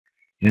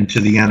into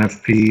the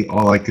NFP.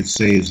 All I could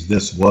say is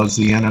this was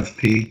the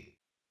NFP,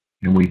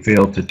 and we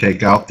failed to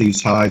take out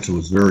these highs. It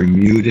was very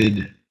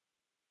muted,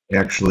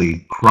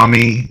 actually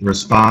crummy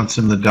response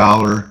in the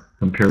dollar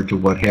compared to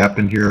what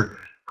happened here.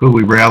 Could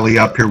we rally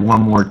up here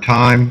one more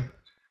time?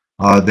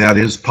 That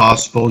is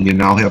possible. You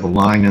now have a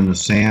line in the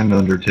sand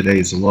under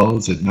today's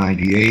lows at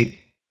 98.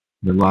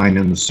 The line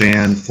in the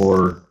sand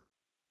for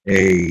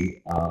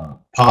a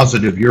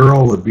positive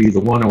euro would be the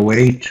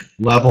 108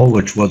 level,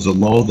 which was a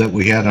low that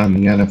we had on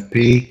the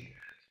NFP.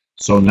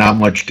 So not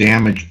much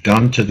damage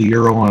done to the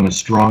euro on a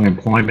strong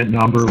employment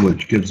number,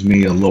 which gives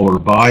me a lower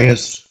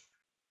bias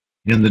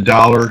in the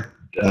dollar.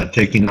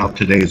 Taking out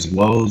today's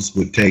lows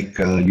would take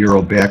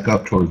euro back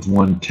up towards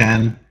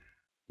 110.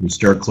 We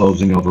start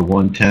closing over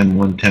 110,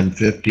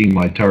 110.50.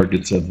 My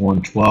targets of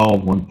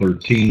 112,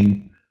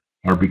 113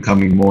 are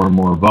becoming more and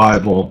more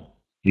viable.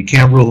 You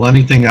can't rule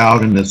anything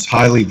out in this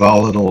highly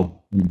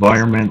volatile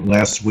environment.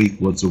 Last week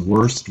was the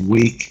worst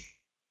week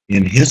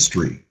in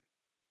history,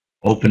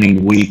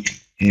 opening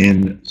week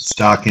in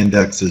stock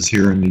indexes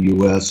here in the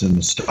U.S. and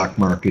the stock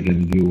market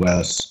in the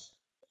U.S.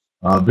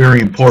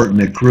 Very important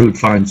that crude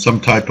finds some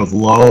type of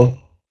low.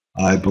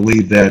 I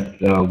believe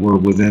that we're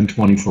within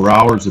 24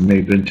 hours. It may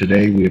have been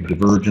today. We have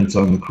divergence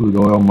on the crude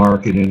oil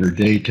market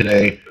intraday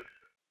today.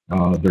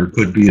 There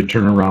could be a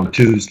turnaround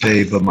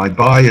Tuesday, but my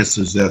bias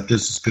is that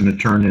this is going to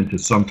turn into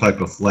some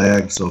type of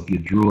flag. So if you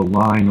drew a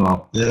line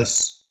off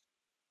this,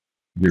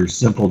 your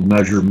simple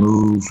measure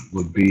move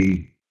would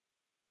be,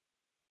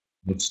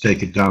 let's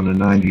take it down to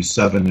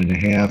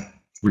 97.5.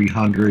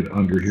 300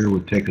 under here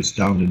would take us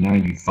down to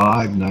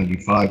 95,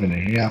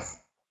 95.5.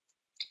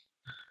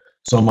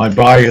 So my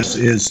bias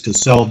is to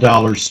sell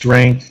dollar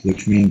strength,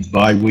 which means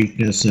buy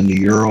weakness in the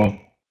euro.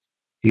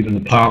 Even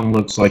the pound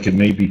looks like it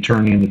may be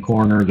turning the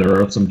corner.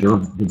 There are some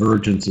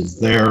divergences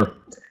there.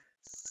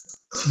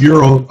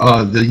 Euro,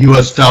 the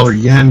US dollar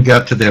yen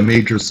got to that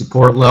major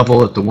support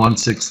level at the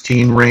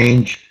 116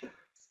 range.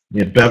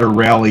 It better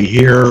rally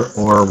here,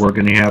 or we're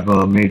going to have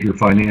a major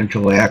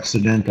financial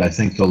accident. I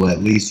think there'll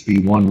at least be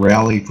one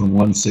rally from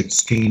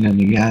 116 in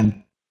the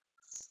yen.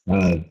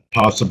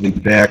 Possibly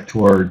back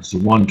towards the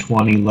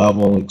 120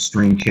 level,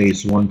 extreme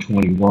case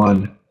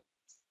 121.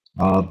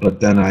 But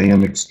then I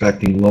am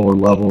expecting lower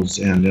levels,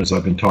 and as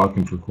I've been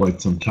talking for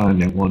quite some time,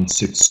 that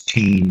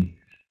 116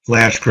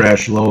 flash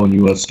crash low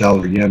in US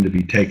dollar yen to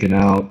be taken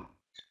out.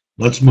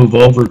 Let's move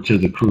over to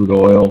the crude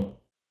oil,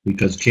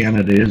 because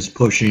Canada is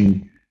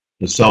pushing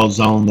the sell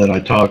zone that I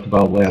talked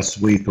about last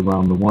week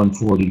around the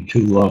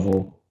 142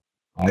 level.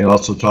 I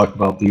also talked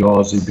about the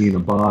Aussie being a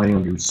buy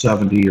under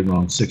 70,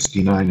 around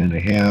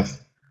 69.5.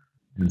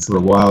 And for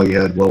a while you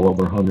had well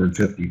over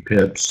 150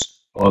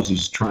 pips.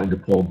 Aussie's trying to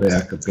pull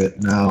back a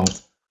bit now.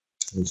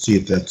 We'll see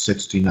if that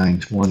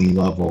 69.20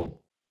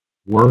 level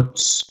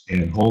works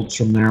and holds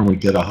from there and we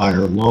get a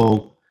higher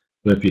low.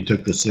 But if you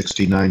took the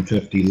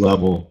 69.50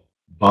 level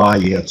buy,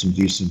 you had some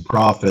decent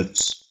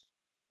profits,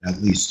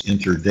 at least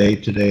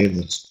intraday today.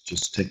 Let's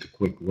just take a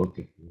quick look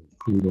at the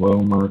crude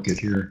oil market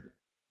here.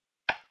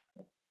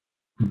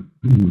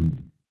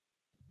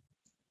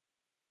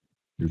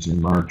 Here's a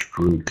March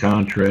crude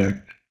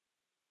contract.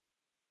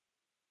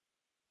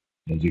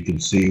 As you can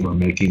see, we're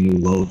making new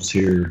lows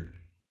here.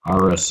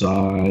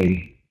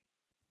 RSI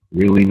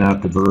really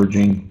not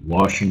diverging,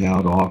 washing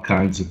out all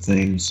kinds of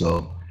things.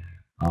 So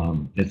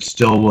it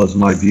still was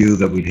my view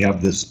that we'd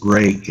have this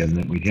break and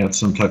that we'd have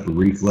some type of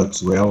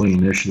reflex rally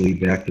initially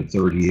back to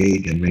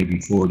 38 and maybe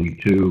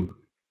 42.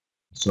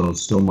 So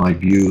it's still my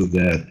view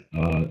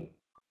that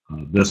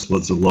this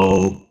was a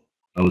low.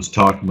 I was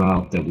talking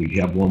about that we'd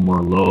have one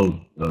more low,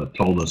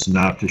 told us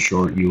not to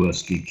short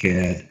USD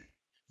CAD.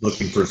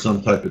 Looking for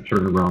some type of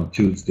turnaround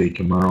Tuesday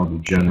tomorrow to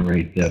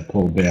generate that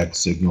pullback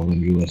signal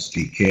in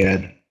USD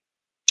CAD.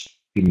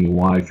 Give me a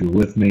Y if you're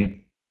with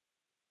me.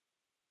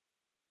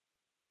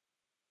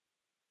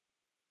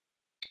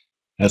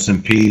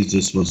 S&Ps,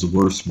 this was the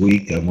worst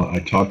week. I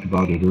talked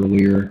about it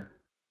earlier.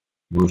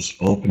 Worst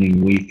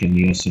opening week in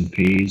the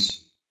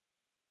S&Ps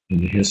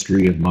in the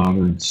history of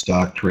modern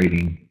stock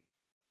trading.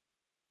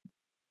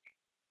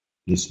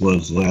 This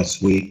was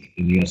last week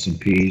in the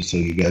S&P, so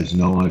you guys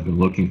know I've been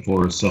looking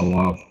for a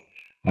sell-off.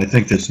 I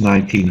think this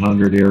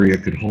 1900 area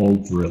could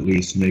hold for at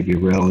least maybe a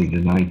rally to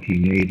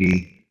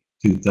 1980,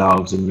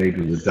 2000,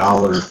 maybe the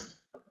dollar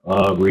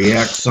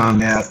reacts on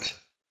that.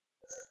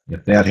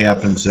 If that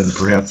happens, then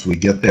perhaps we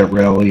get that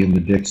rally in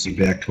the Dixie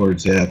back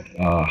towards that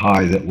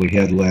high that we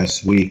had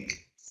last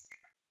week.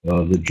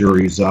 The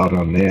jury's out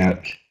on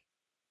that.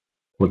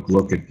 Quick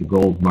look at the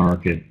gold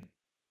market.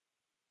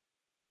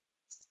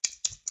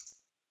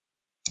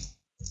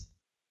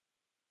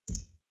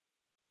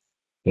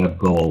 That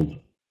gold.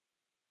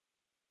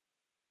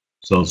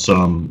 So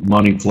some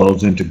money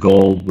flows into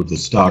gold with the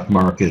stock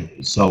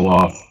market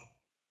sell-off.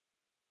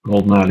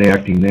 Gold not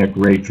acting that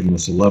great from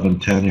this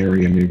 1110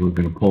 area. Maybe we're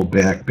going to pull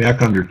back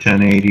under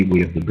 1080. We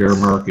have the bear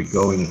market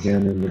going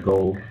again in the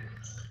gold.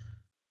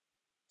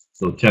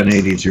 So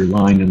 1080 is your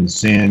line in the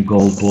sand.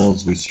 Gold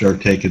bulls, we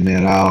start taking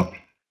that out.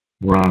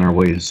 We're on our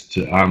way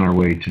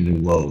to new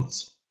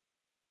lows.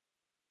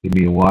 Give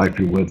me a Y if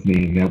you're with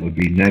me, and that would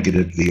be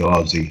negative the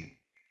Aussie.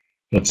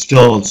 But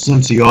still,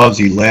 since the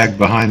Aussie lagged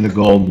behind the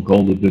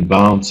gold had been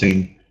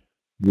bouncing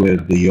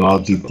with the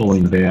Aussie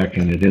pulling back,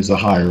 and it is a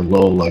higher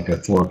low like I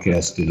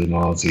forecasted in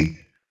Aussie.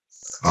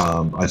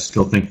 I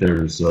still think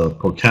there's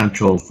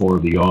potential for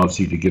the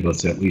Aussie to give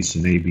us at least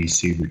an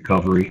ABC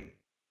recovery.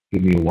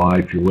 Give me a Y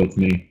if you're with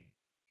me.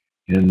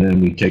 And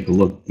then we take a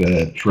look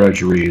at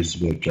treasuries,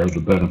 which are the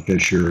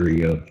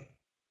beneficiary of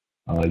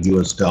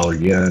US dollar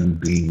yen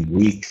being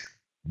weak,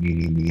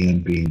 meaning the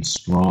yen being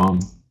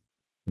strong,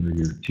 or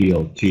your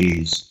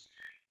TLTs.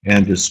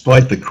 And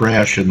despite the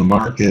crash in the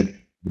market,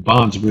 the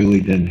bonds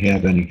really didn't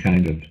have any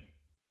kind of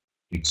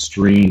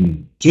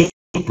extreme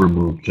super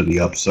move to the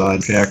upside.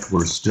 In fact,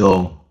 we're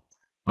still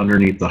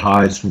underneath the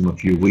highs from a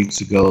few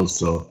weeks ago,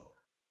 so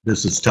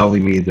this is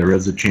telling me there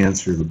is a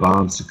chance for the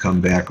bonds to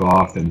come back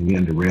off and the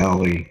yen to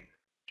rally.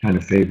 Kind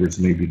of favors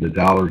maybe the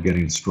dollar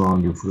getting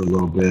stronger for a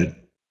little bit.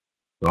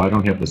 So I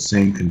don't have the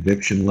same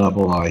conviction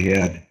level I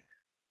had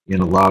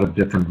in a lot of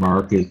different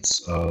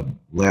markets.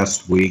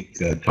 Last week,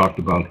 talked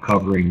about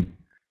covering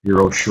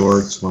euro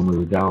shorts when we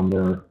were down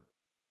there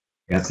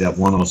at that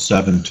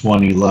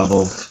 107.20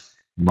 level.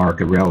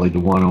 Market rallied to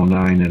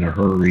 109 in a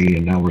hurry,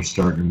 and now we're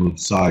starting to move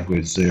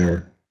sideways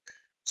there.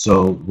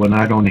 So when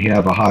I don't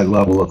have a high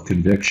level of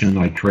conviction,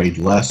 I trade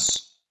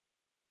less.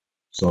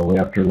 So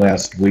after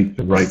last week,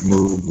 the right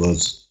move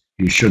was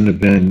you shouldn't have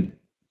been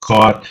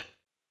caught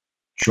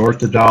short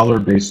the dollar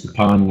based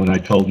upon when I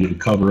told you to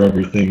cover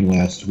everything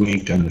last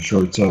week on the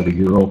short side of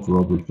euro for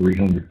over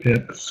 300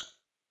 pips.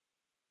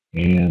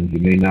 And you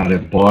may not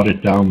have bought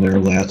it down there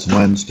last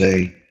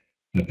Wednesday.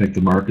 I think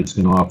the market's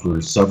going to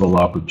offer several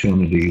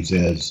opportunities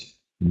as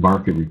the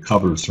market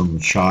recovers from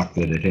the shock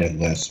that it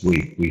had last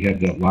week. We had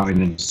that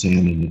line in the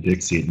sand in the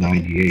Dixie at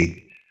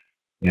 98,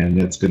 and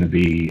that's going to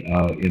be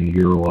in the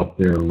euro up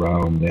there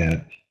around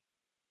that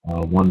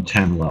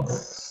 110 level.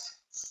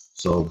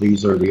 So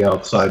these are the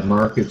outside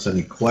markets.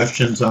 Any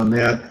questions on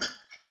that?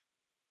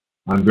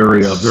 I'm a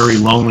very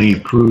lonely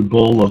crude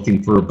bull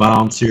looking for a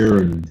bounce here,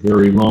 and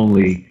very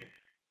lonely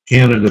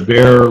Canada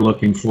bear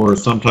looking for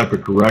some type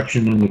of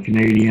correction in the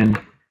Canadian.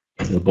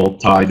 They're both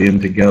tied in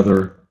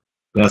together.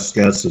 Best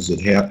guess is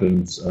it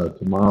happens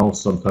tomorrow.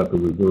 Some type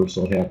of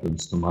reversal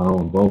happens tomorrow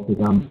in both of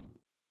them.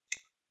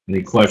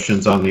 Any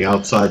questions on the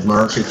outside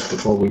markets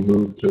before we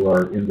move to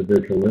our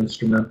individual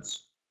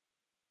instruments?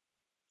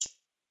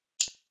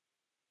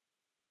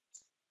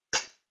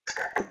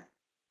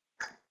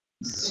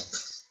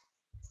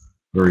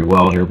 Very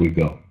well, here we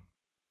go.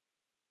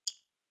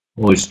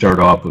 We'll start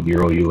off with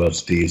Euro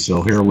USD.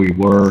 So here we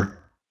were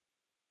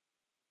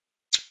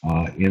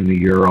in the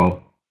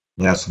Euro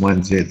last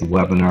Wednesday at the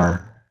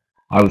webinar.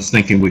 I was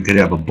thinking we could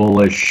have a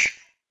bullish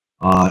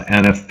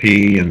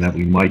NFP and that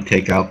we might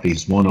take out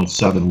these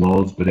 107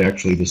 lows, but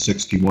actually the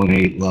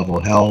 61.8 level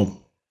held.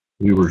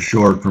 We were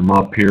short from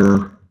up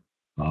here,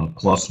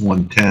 plus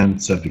 110,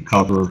 said to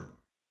cover.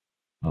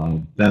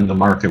 Then the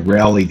market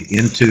rallied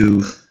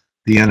into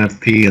the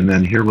NFP, and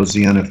then here was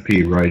the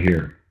NFP right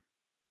here.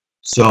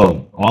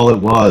 So all it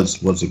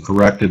was a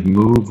corrective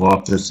move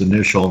off this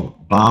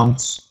initial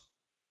bounce,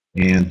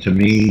 and to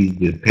me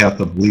the path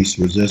of least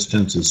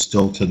resistance is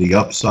still to the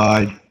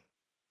upside.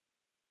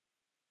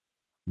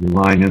 The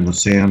line in the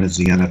sand is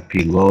the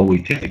NFP low.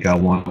 We take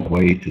out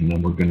 108, and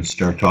then we're going to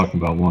start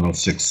talking about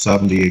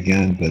 106.70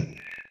 again, but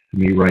to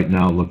me right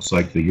now it looks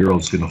like the euro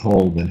is going to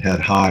hold and head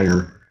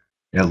higher,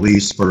 at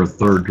least for a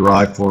third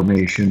drive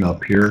formation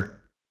up here.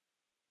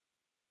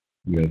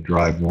 We have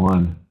drive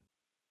 1,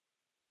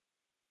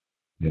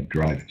 we have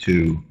drive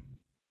 2,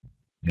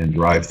 and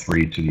drive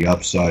 3 to the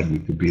upside. We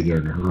could be there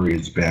in a hurry.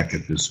 It's back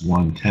at this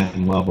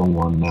 110 level,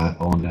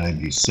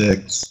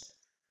 190.96.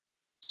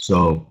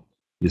 So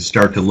you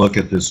start to look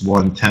at this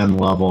 110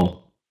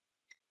 level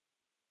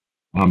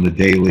on the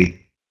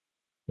daily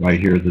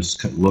right here,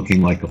 this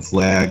looking like a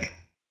flag.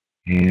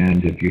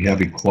 And if you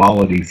have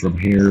equality from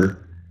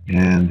here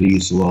and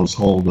these lows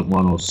hold at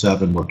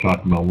 107, we're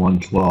talking about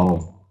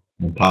 112.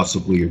 And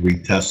possibly a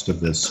retest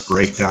of this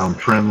breakdown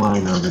trend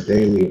line on the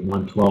daily at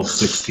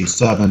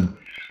 112.67.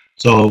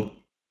 So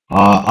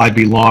I'd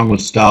be long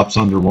with stops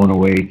under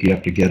 108. You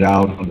have to get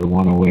out under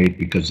 108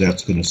 because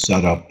that's going to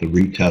set up the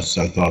retests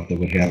I thought that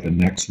would happen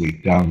next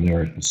week down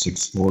there at the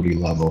 640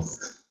 level.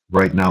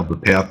 Right now, the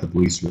path of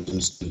least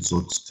resistance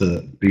looks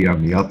to be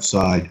on the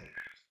upside.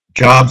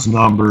 Jobs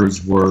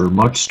numbers were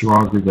much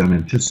stronger than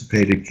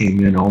anticipated,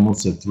 came in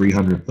almost at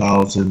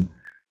 300,000.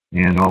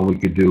 And all we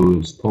could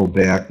do is pull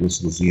back.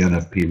 This was the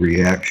NFP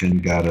reaction.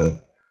 Got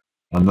a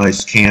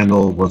nice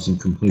candle. It wasn't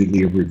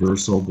completely a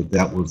reversal, but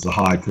that was the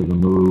high for the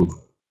move.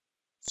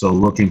 So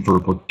looking for a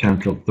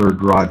potential third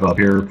drive up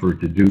here for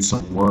it to do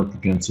some work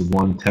against the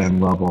 110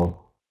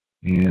 level.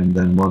 And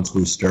then once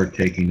we start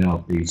taking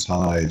out these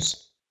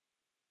highs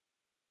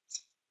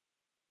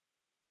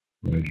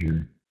right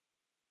here,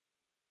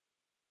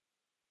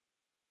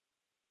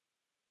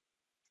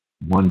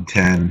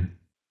 110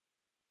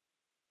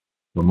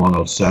 from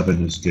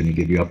 107 is going to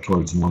give you up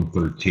towards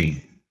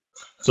 113.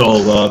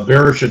 So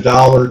bearish a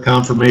dollar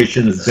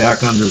confirmation is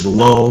back under the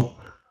low.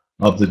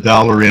 of the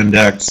dollar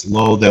index,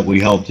 low that we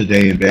held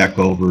today and back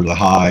over the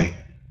high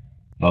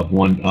of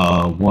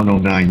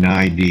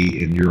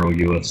 109.90 in Euro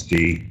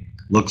USD.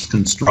 Looks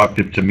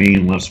constructive to me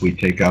unless we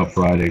take out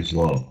Friday's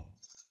low.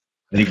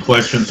 Any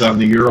questions on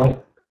the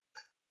Euro?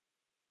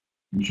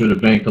 You should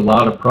have banked a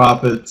lot of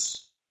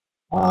profits.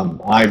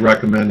 I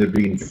recommended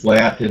being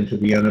flat into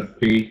the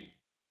NFP.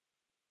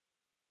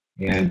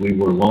 And we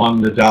were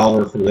long the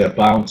dollar for that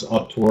bounce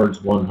up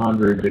towards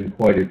 100, didn't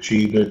quite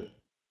achieve it.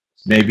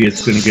 Maybe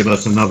it's going to give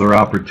us another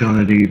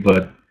opportunity,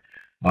 but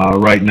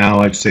right now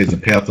I'd say the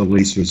path of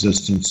least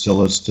resistance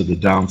still is to the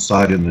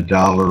downside in the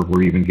dollar.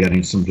 We're even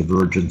getting some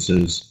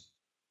divergences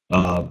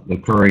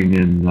occurring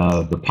in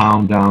the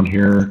pound down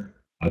here.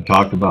 I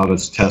talked about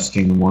us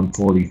testing the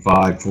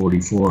 145,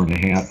 44 and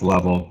a half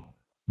level.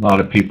 A lot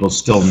of people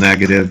still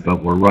negative,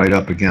 but we're right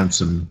up against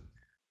some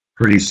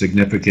pretty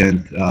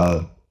significant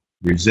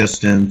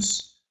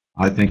resistance.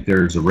 I think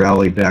there's a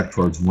rally back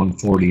towards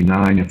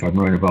 149 if I'm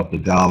right about the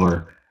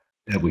dollar,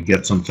 that we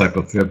get some type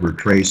of fib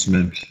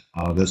retracement.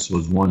 This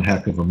was one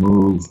heck of a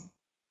move.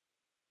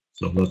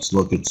 So let's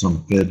look at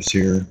some fibs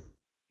here.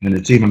 And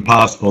it's even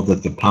possible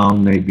that the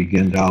pound may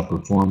begin to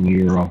outperform the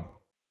euro.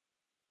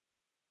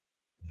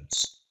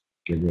 Let's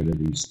get rid of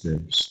these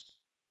fibs.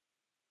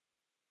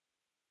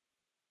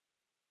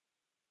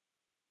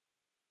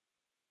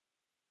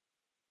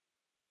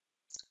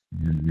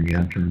 And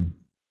re-enter.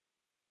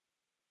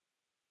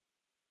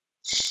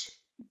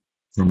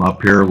 From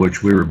up here,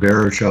 which we were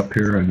bearish up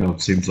here. I know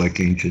it seems like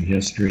ancient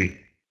history.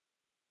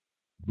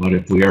 But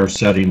if we are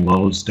setting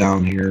lows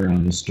down here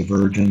on this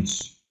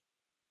divergence,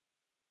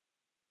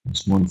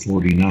 this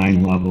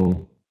 149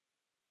 level,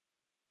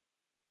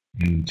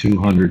 and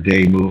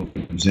 200-day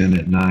moves in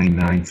at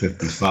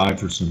 9.55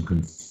 for some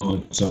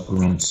confluence up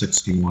around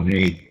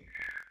 61.8.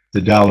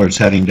 The dollar's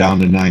heading down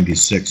to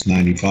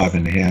 96.95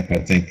 and a half.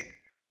 I think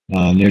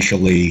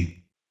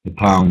initially the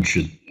pound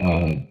should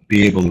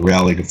be able to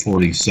rally to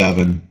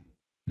 47.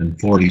 And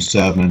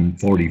 47,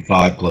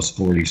 45 plus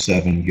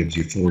 47 gives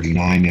you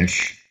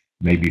 49-ish,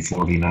 maybe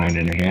 49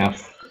 and a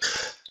half.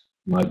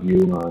 My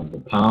view on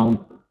the pound.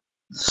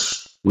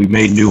 We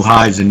made new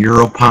highs in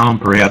euro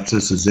pound. Perhaps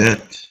this is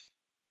it.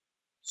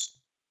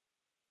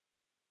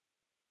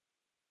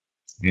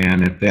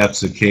 And if that's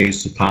the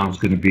case, the pound's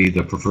going to be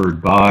the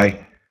preferred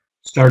buy.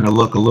 Starting to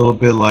look a little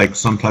bit like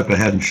some type of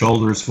head and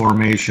shoulders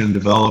formation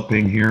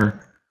developing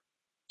here.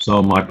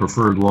 So my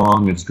preferred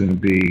long is going to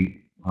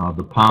be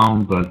the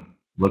pound, but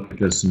look at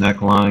this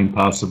neckline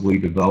possibly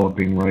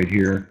developing right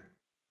here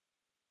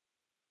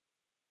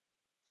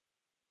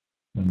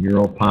on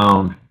euro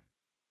pound,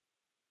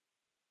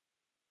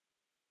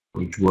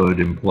 which would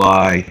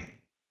imply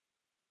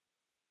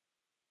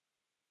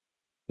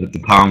that the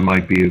pound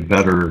might be a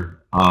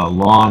better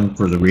long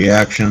for the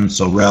reaction.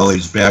 So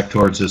rallies back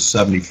towards this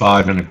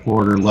 75 and a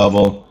quarter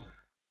level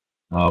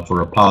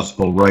for a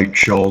possible right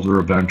shoulder,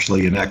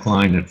 eventually a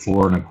neckline at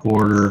 4 and a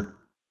quarter.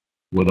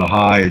 With a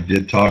high, I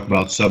did talk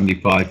about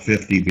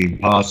 75.50 being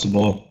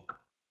possible.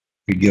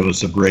 Could give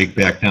us a break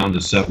back down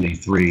to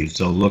 73.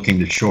 So looking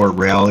to short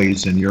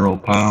rallies in euro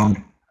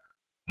pound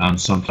on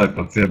some type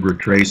of fib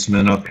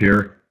retracement up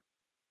here.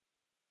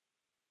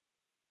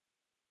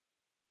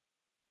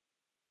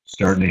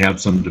 Starting to have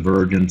some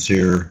divergence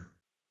here.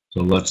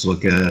 So let's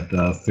look at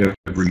fib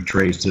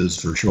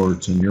retraces for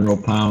shorts in euro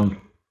pound.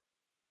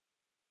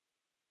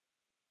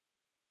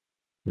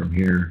 From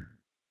here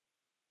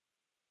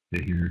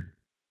to here.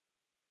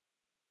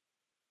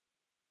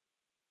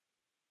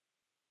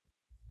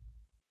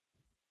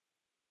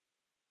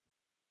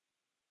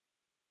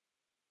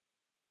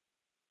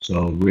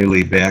 So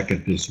really back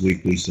at this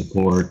weekly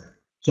support.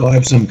 So I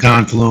have some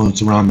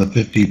confluence around the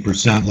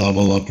 50%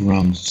 level up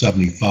around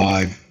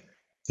 75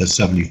 to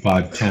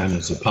 75.10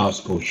 as a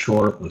possible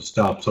short with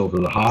stops over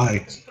the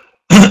high.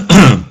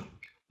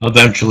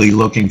 Eventually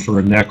looking for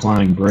a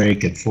neckline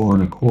break at 4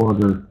 and a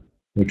quarter,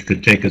 which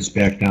could take us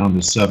back down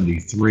to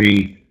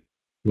 73,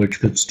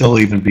 which could still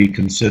even be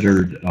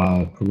considered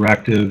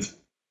corrective.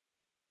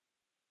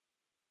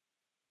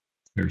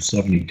 There's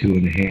 72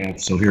 and a half.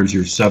 So here's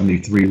your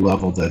 73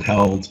 level that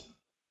held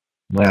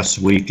last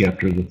week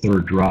after the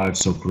third drive.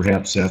 So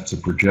perhaps that's a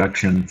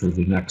projection for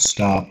the next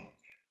stop.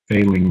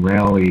 Failing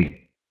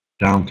rally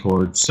down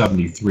towards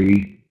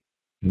 73.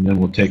 And then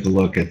we'll take a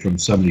look at from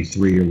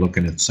 73, you're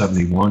looking at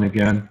 71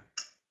 again.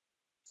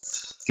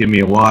 Give me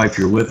a Y if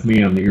you're with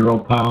me on the euro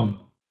pound.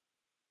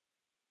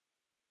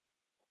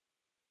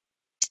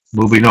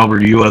 Moving over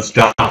to US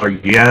dollar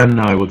yen,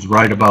 I was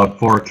right about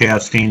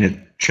forecasting it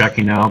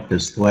checking out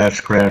this flash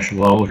crash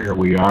low. Here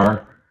we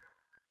are.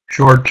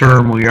 Short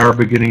term, we are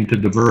beginning to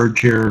diverge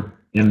here.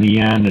 In the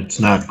yen, it's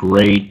not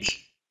great.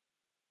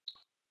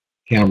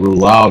 Can't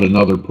rule out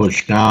another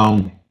push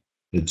down.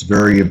 It's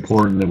very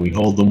important that we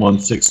hold the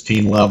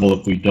 116 level.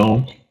 If we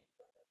don't,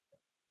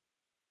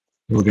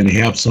 we're going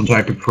to have some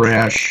type of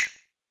crash.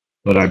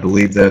 But I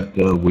believe that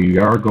we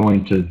are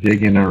going to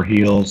dig in our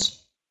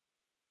heels.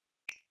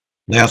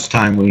 Last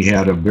time we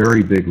had a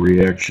very big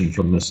reaction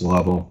from this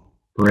level.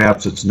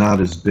 Perhaps it's not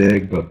as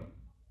big, but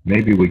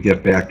maybe we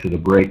get back to the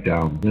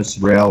breakdown. This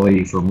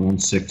rally from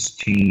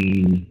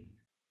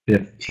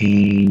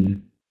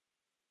 116.15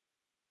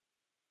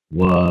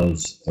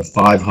 was a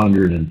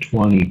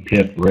 520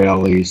 pip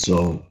rally,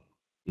 so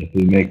if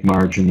we make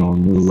marginal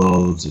new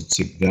lows,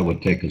 that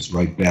would take us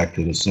right back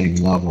to the same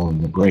level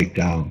in the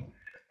breakdown.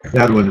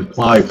 That would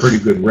imply a pretty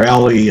good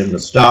rally in the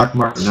stock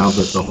market now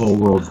that the whole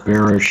world's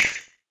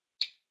bearish.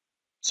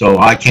 So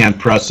I can't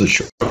press the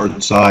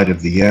short side of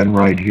the yen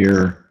right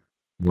here.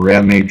 We're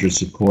at major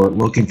support,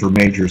 looking for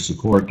major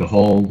support to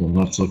hold, and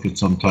let's look at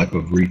some type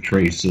of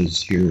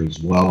retraces here as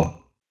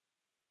well.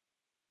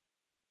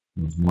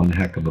 There's one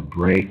heck of a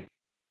break.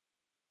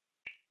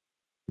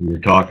 We were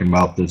talking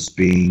about this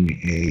being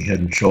a head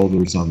and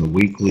shoulders on the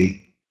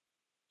weekly,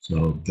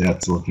 so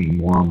that's looking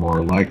more and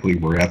more likely.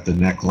 We're at the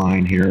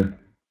neckline here,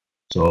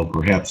 so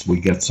perhaps we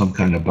get some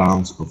kind of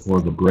bounce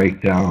before the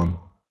breakdown.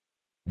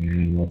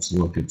 And let's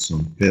look at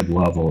some bid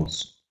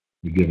levels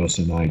to give us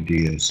an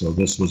idea. So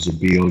this was a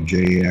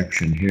BOJ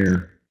action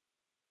here.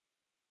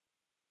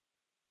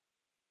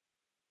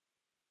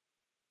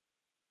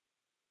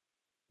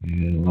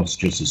 And let's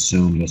just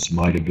assume this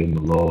might have been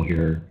the low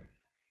here.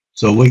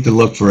 So we could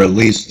look for at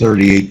least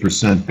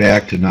 38%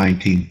 back to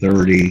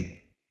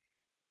 1930.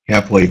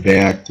 Halfway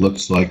back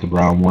looks like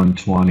around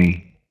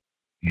 120.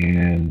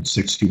 And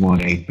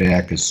 61.8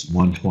 back is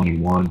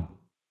 121.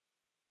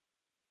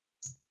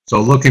 So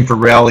looking for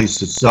rallies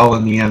to sell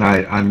in the end.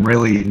 I'm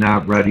really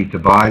not ready to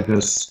buy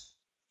this,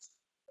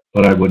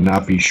 but I would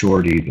not be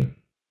short either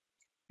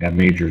at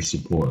major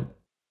support.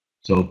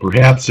 So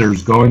perhaps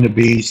there's going to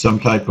be some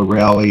type of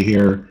rally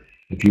here.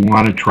 If you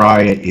want to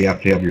try it, you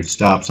have to have your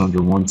stops under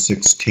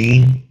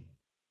 116,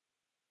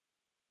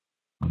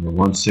 under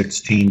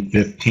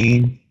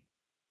 116.15,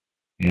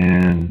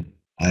 and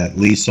at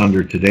least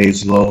under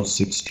today's low,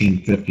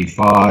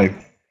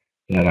 1655.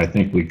 That I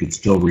think we could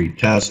still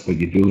retest, but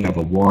you do have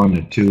a 1,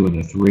 a 2, and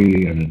a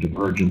 3, and a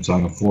divergence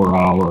on a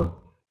 4-hour.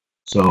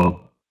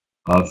 So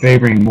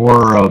favoring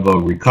more of a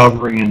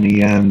recovery in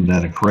the end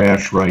than a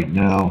crash right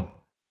now,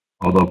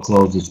 although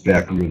closes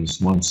back under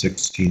this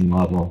 116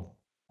 level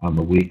on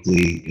the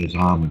weekly is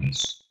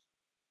ominous.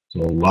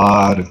 So a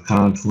lot of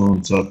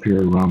confluence up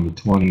here around the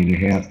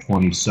 20.5,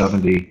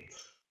 2070.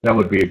 That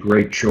would be a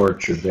great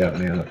short should that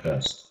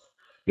manifest.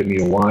 Give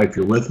me a Y if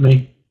you're with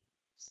me.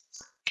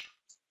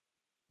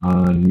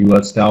 On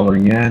US dollar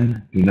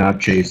yen, do not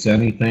chase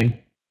anything.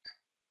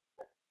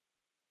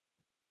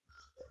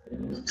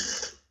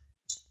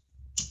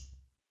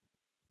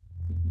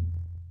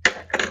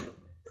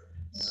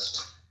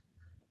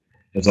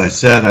 As I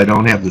said, I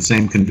don't have the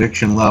same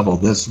conviction level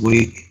this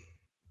week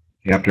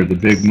after the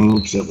big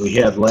moves that we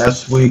had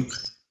last week.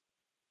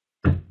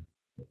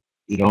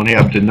 You don't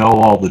have to know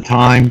all the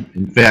time.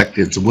 In fact,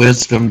 it's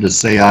wisdom to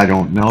say I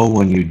don't know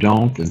when you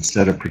don't,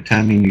 instead of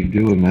pretending you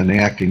do and then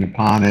acting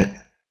upon it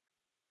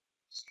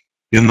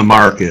in the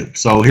market.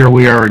 So here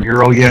we are in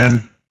Euro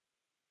Yen.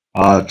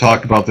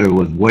 Talked about that it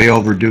was way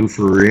overdue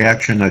for a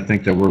reaction. I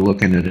think that we're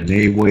looking at an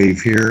A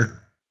wave here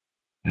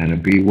and a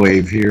B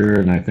wave here,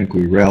 and I think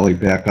we rally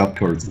back up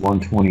towards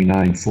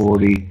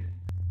 129.40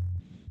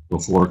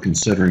 before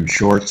considering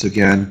shorts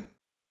again.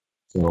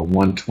 So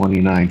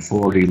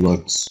 129.40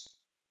 looks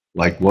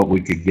like what we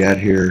could get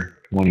here,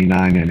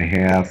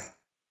 29.5.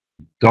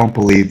 Don't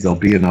believe there'll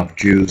be enough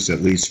juice,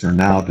 at least for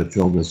now, to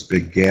fill this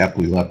big gap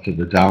we left to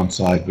the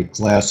downside, but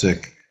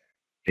classic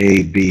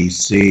A, B,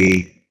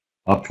 C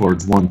up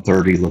towards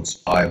 130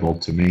 looks viable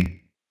to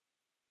me.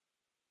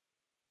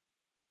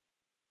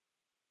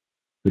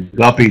 The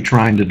guppy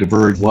trying to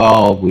diverge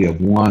well. We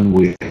have 1,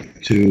 we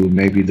have 2,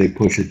 maybe they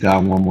push it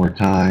down one more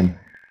time.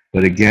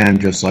 But again,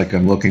 just like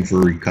I'm looking for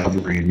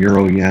recovery in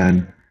Euro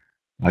Yen,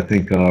 I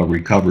think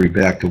recovery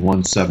back to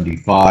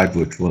 175,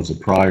 which was a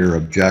prior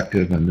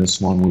objective, and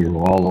this one we were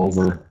all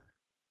over.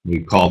 We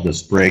called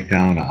this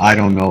breakdown. I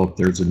don't know if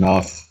there's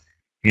enough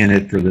in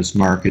it for this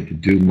market to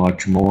do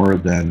much more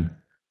than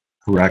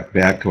correct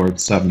back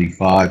towards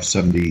 75,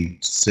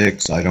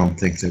 76. I don't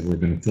think that we're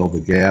going to fill the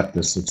gap.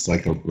 This looks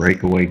like a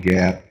breakaway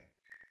gap,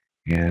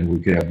 and we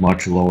could have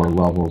much lower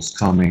levels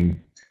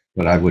coming,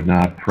 but I would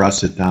not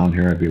press it down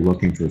here. I'd be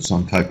looking for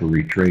some type of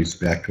retrace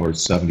back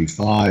towards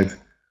 75.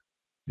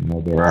 You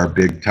know, there are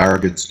big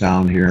targets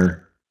down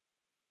here.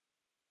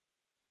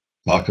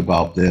 Talk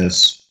about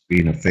this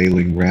being a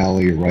failing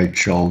rally, a right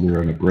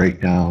shoulder, and a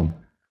breakdown.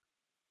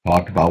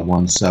 Talked about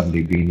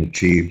 170 being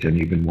achieved and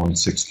even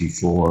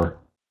 164.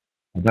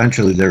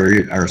 Eventually,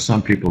 there are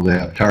some people that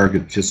have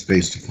targets just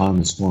based upon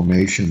this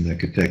formation that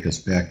could take us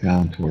back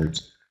down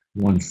towards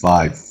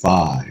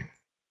 155.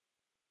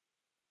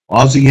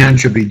 Aussie yen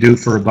should be due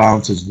for a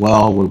bounce as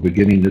well. We're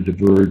beginning to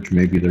diverge.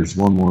 Maybe there's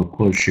one more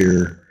push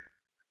here.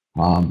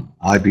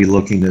 I'd be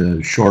looking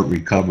at short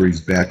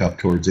recoveries back up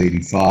towards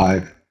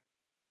 85.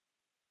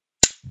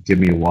 Give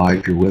me a Y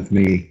if you're with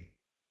me.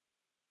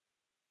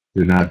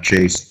 Do not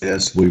chase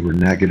this. We were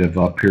negative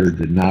up here,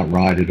 did not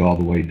ride it all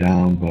the way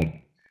down, but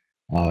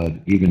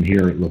even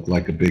here it looked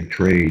like a big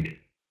trade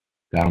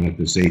down at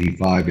this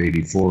 85,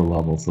 84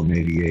 level from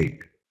 88.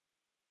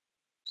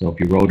 So if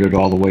you rode it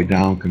all the way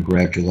down,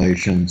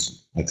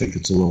 congratulations. I think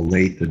it's a little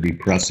late to be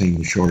pressing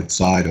the short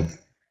side of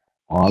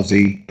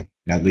Aussie,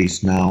 at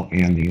least now,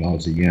 and the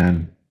Aussie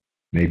yen.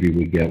 Maybe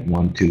we get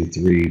 1, 2,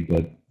 3,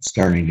 but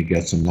starting to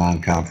get some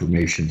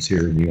non-confirmations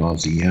here in the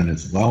Aussie yen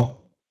as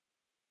well.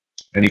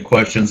 Any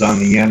questions on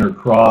the yen or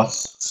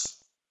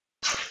cross?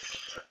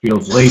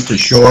 Feels late to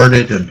short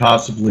it and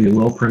possibly a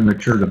little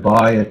premature to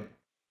buy it,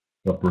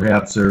 but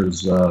perhaps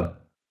there's an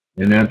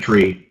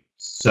entry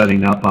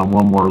setting up on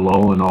one more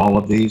low in all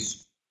of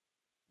these,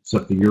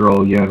 except the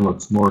euro yen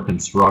looks more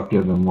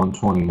constructive and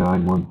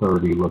 129,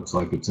 130 looks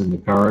like it's in the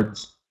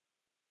cards.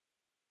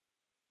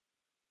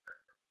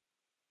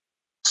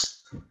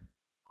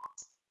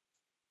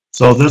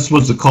 So this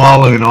was the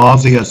call in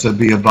Aussie. I said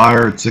be a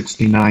buyer at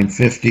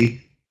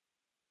 69.50.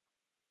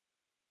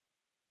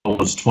 It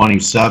was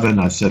 27.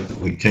 I said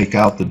we take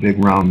out the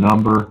big round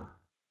number.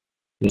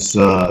 This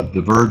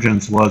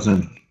divergence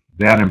wasn't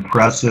that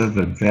impressive.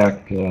 In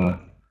fact,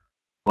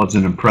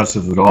 wasn't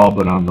impressive at all,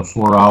 but on the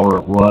 4-hour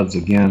it was.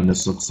 Again,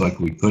 this looks like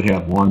we could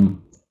have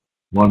one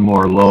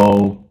more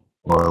low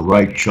or a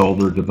right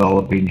shoulder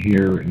developing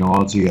here in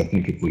Aussie. I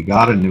think if we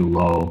got a new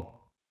low,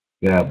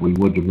 that we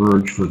would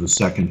diverge for the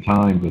second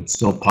time, but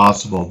still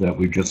possible that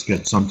we just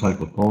get some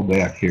type of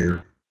pullback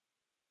here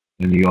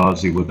in the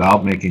Aussie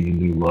without making a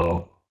new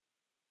low.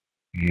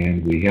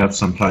 And we have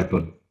some type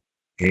of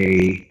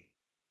A,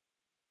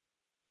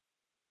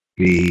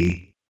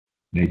 B,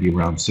 maybe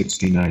around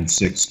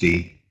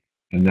 69.60,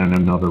 and then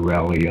another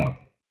rally up.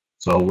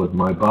 So with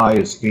my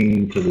bias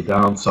being to the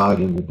downside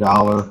in the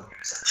dollar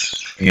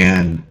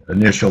and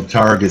initial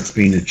targets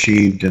being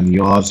achieved in the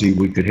Aussie,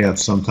 we could have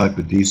some type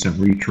of decent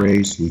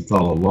retrace. We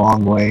fell a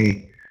long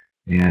way,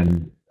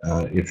 and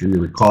if you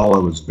recall, I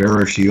was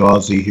bearish the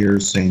Aussie here,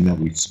 saying that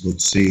we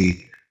would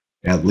see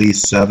at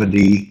least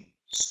 70,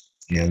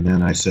 and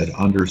then I said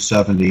under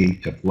 70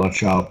 to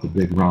flush out the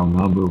big round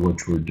number,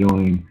 which we're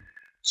doing.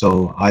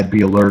 So I'd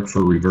be alert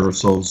for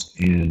reversals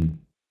in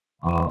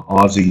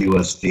Aussie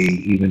USD,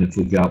 even if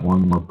we got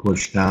one more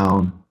push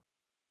down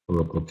for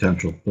a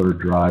potential third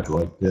drive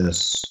like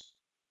this,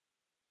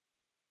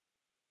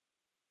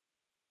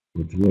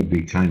 which would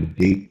be kind of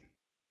deep.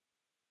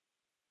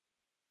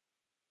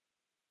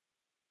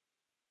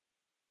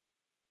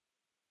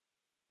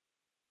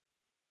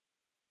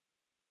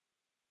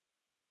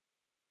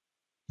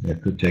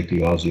 That could take the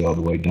Aussie all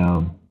the way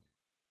down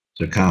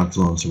to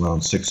confluence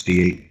around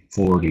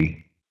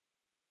 68.40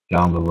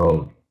 down the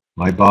road.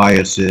 My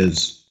bias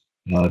is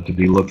to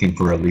be looking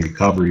for a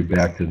recovery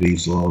back to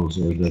these lows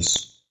or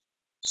this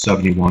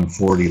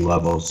 71.40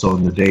 level. So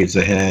in the days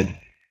ahead,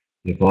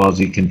 if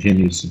Aussie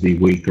continues to be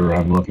weaker,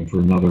 I'm looking for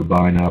another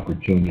buying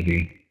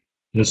opportunity.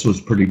 This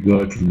was pretty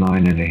good from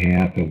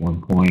 9.5. At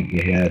one point,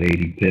 you had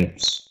 80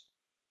 pips.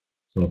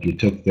 So if you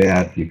took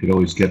that, you could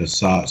always get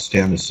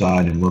stand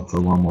aside and look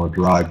for one more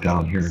drive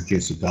down here in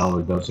case the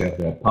dollar does have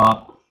that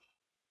pop.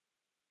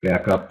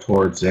 Back up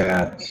towards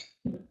that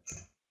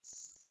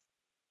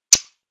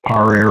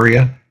par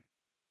area.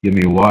 Give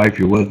me a Y if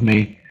you're with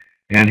me.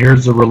 And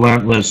here's the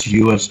relentless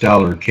US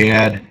dollar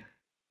CAD.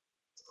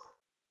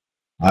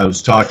 I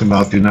was talking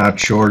about do not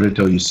short it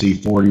till you see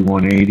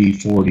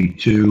 41.80,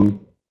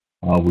 42.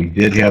 We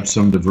did have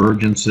some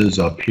divergences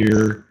up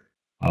here.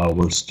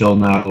 We're still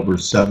not over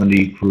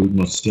 70. Crude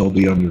must still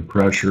be under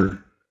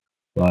pressure,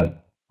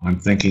 but I'm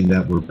thinking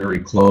that we're very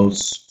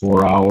close.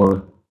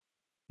 4-hour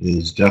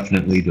is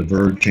definitely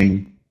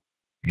diverging,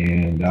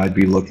 and I'd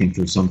be looking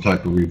for some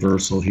type of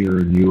reversal here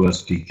in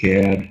USD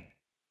CAD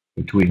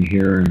between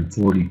here and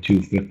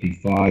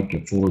 42.55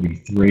 to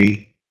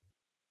 43.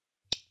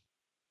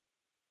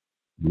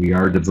 We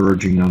are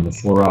diverging on the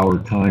 4-hour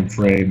time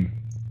frame.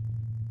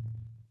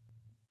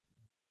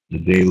 The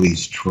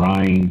daily's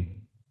trying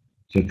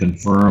to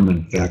confirm.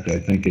 In fact, I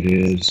think it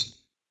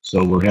is.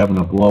 So we're having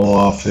a blow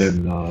off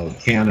in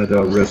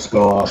Canada, risk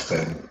off,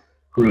 and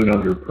crude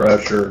under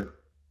pressure.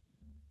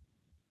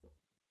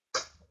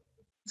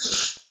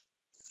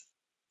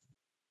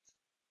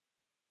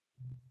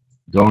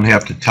 Don't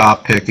have to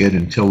top pick it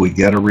until we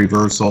get a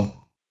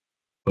reversal,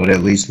 but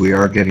at least we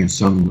are getting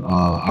some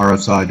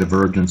RSI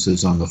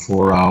divergences on the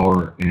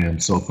 4-hour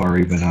and so far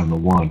even on the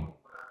 1.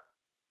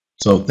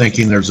 So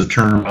thinking there's a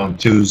turnaround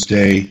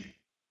Tuesday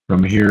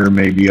from here,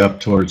 maybe up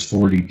towards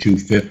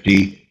 42.50.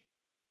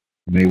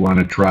 You may want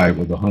to try it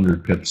with a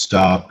 100 pip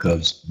stop,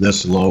 because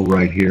this low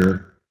right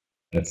here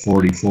at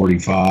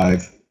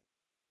 40.45,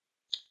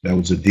 that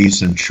was a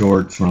decent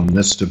short from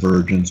this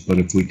divergence. But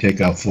if we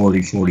take out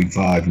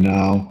 40.45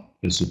 now,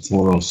 this is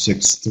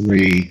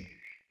 406.3.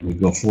 We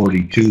go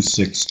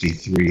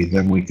 42.63,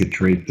 then we could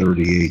trade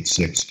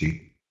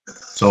 38.60.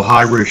 So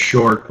high risk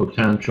short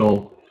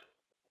potential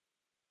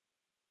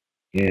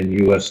in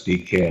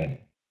USD CAD.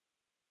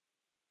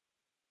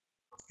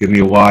 Give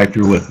me a Y if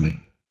you're with me.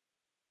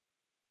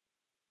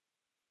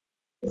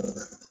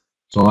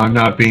 So I'm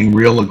not being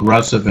real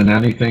aggressive in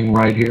anything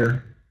right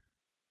here.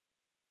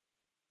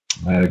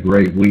 I had a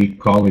great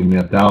week calling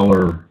that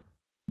dollar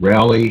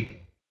rally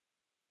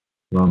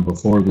from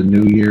before the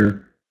new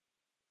year.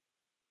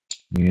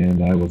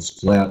 And I was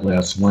flat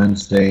last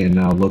Wednesday and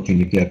now looking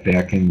to get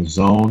back in the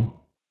zone.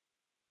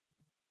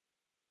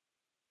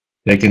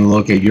 Taking a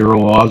look at Euro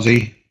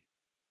Aussie.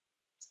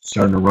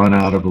 Starting to run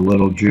out of a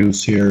little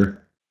juice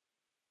here.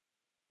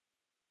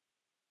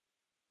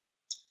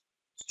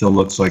 Still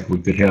looks like we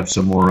could have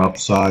some more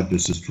upside.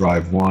 This is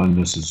drive 1,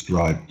 this is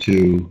drive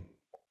 2.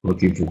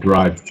 Looking for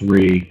drive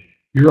 3.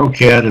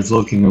 EuroCAD is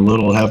looking a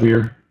little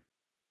heavier.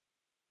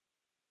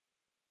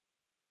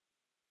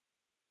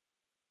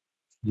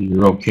 The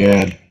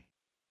EuroCAD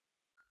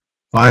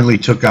finally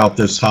took out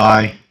this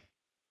high.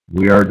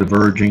 We are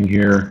diverging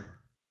here.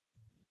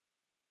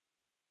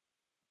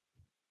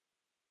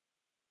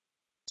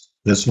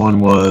 This one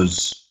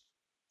was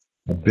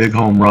a big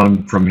home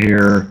run from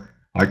here.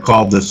 I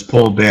called this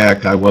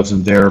pullback. I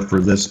wasn't there for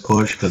this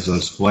push because I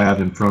was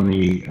flat in front of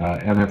the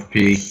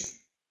NFP.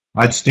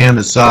 I'd stand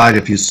aside.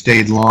 If you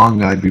stayed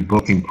long, I'd be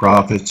booking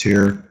profits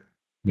here.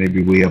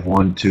 Maybe we have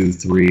 1, 2,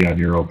 3 on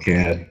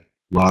EuroCAD.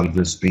 A lot of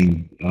this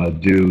being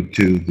due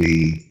to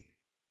the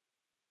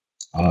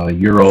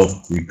Euro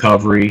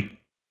recovery.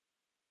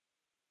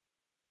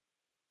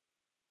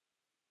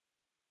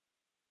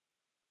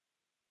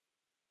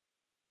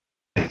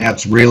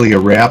 That's really a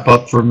wrap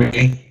up for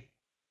me.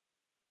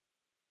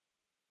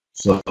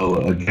 So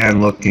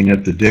again, looking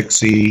at the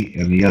Dixie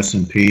and the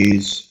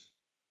S&Ps,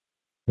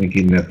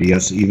 thinking that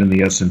even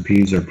the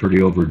S&Ps are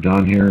pretty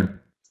overdone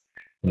here.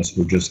 Unless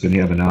we're just going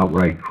to have an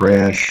outright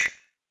crash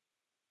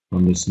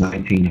from this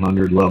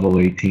 1900 level,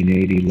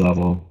 1880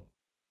 level.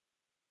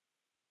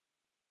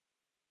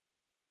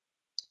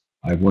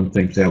 I wouldn't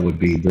think that would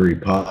be very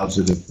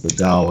positive for the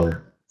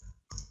dollar.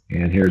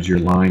 And here's your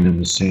line in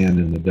the sand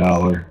in the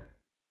dollar.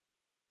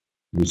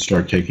 We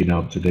start taking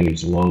out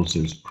today's lows,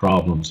 there's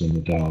problems in the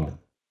dollar.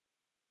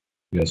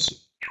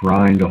 Yes,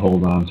 trying to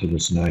hold on to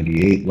this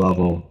 98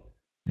 level.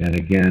 And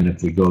again,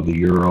 if we go the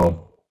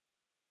euro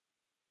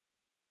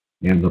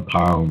and the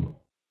pound,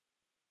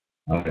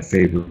 I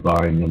favor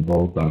buying them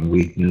both on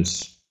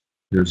weakness.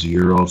 Here's the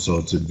euro, so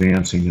it's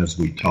advancing as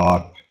we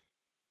talk.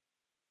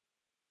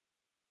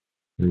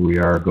 Here we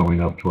are going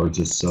up towards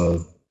this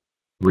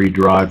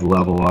redrive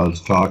level I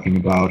was talking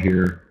about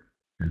here.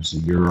 Here's the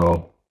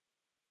euro.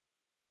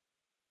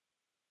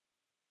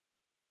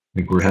 I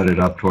think we're headed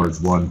up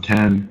towards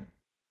 110.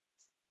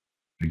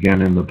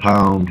 Again in the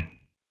pound,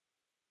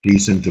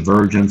 decent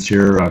divergence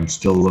here. I'm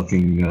still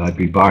looking, I'd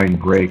be buying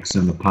breaks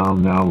in the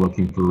pound now,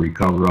 looking for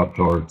recovery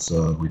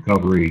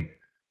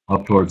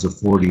up towards a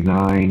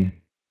 49,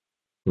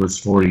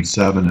 first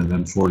 47 and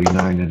then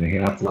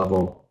 49.5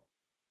 level.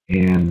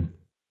 And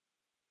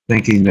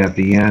thinking that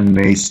the yen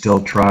may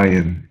still try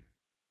and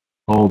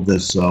hold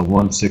this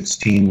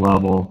 116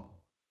 level.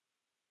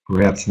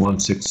 Perhaps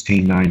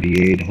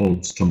 116.98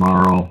 holds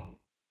tomorrow.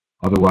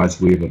 Otherwise,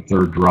 we have a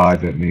third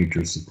drive at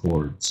major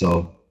support.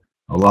 So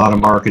a lot of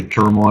market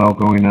turmoil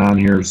going on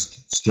here.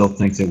 Still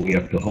think that we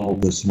have to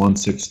hold this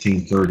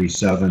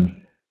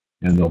 116.37,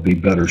 and there'll be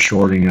better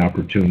shorting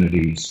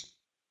opportunities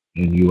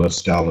in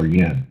US dollar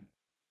yen.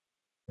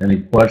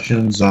 Any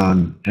questions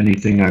on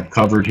anything I've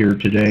covered here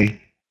today?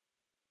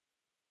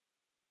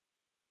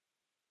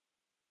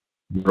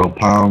 Euro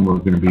pound, we're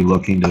going to be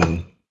looking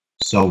to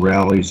sell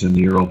rallies in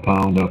the euro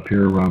pound up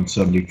here around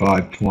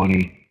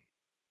 75.20.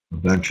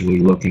 Eventually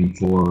looking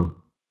for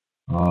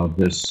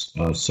this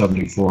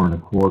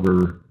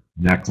 74.25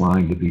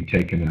 neckline to be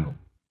taken out,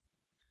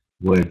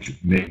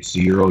 which makes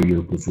the euro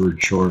your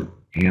preferred short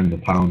and the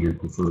pound your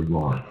preferred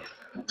long.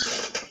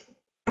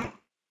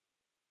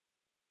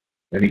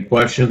 Any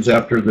questions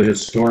after the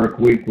historic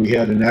week we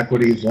had in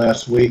equities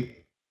last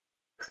week?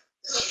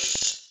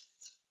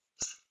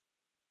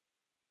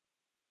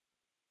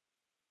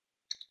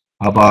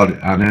 How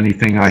about on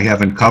anything I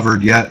haven't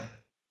covered yet?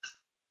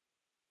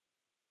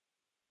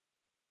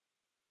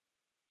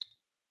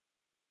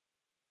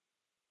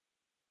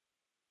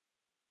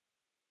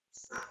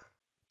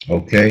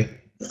 Okay.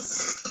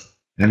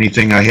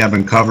 Anything I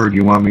haven't covered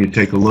you want me to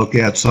take a look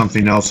at?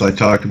 Something else I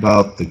talked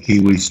about, the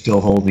Kiwi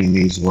still holding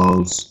these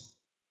lows.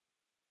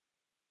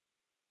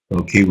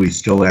 So Kiwi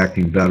still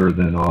acting better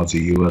than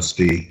Aussie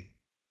USD.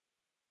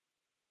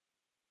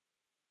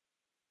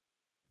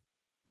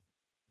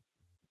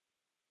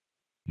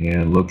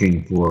 And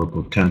looking for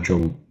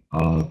potential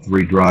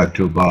redrive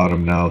to a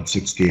bottom now at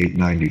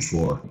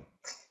 68.94.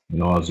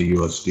 And Aussie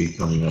USD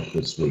coming up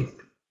this week.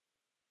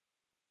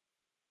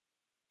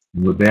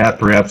 And with that,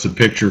 perhaps the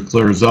picture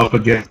clears up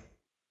again.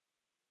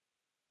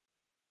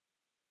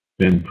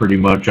 Been pretty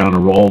much on a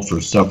roll for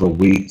several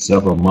weeks,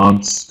 several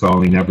months,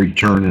 calling every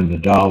turn in the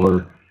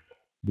dollar.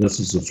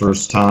 This is the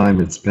first time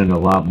it's been a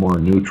lot more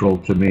neutral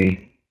to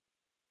me.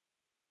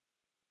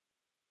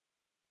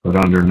 But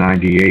under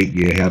 98,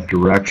 you have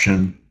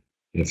direction.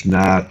 If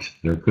not,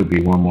 there could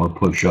be one more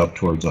push up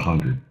towards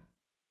 100.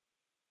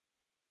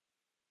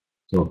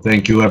 So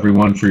thank you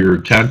everyone for your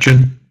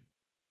attention.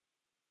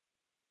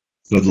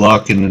 Good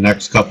luck in the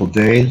next couple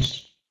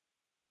days.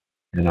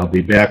 And I'll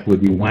be back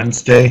with you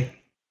Wednesday.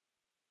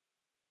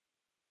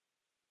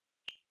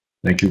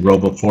 Thank you,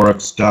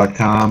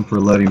 RoboForex.com, for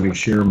letting me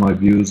share my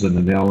views and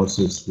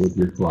analysis with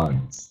your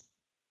clients.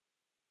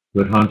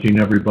 Good hunting,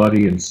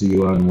 everybody, and see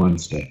you on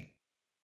Wednesday.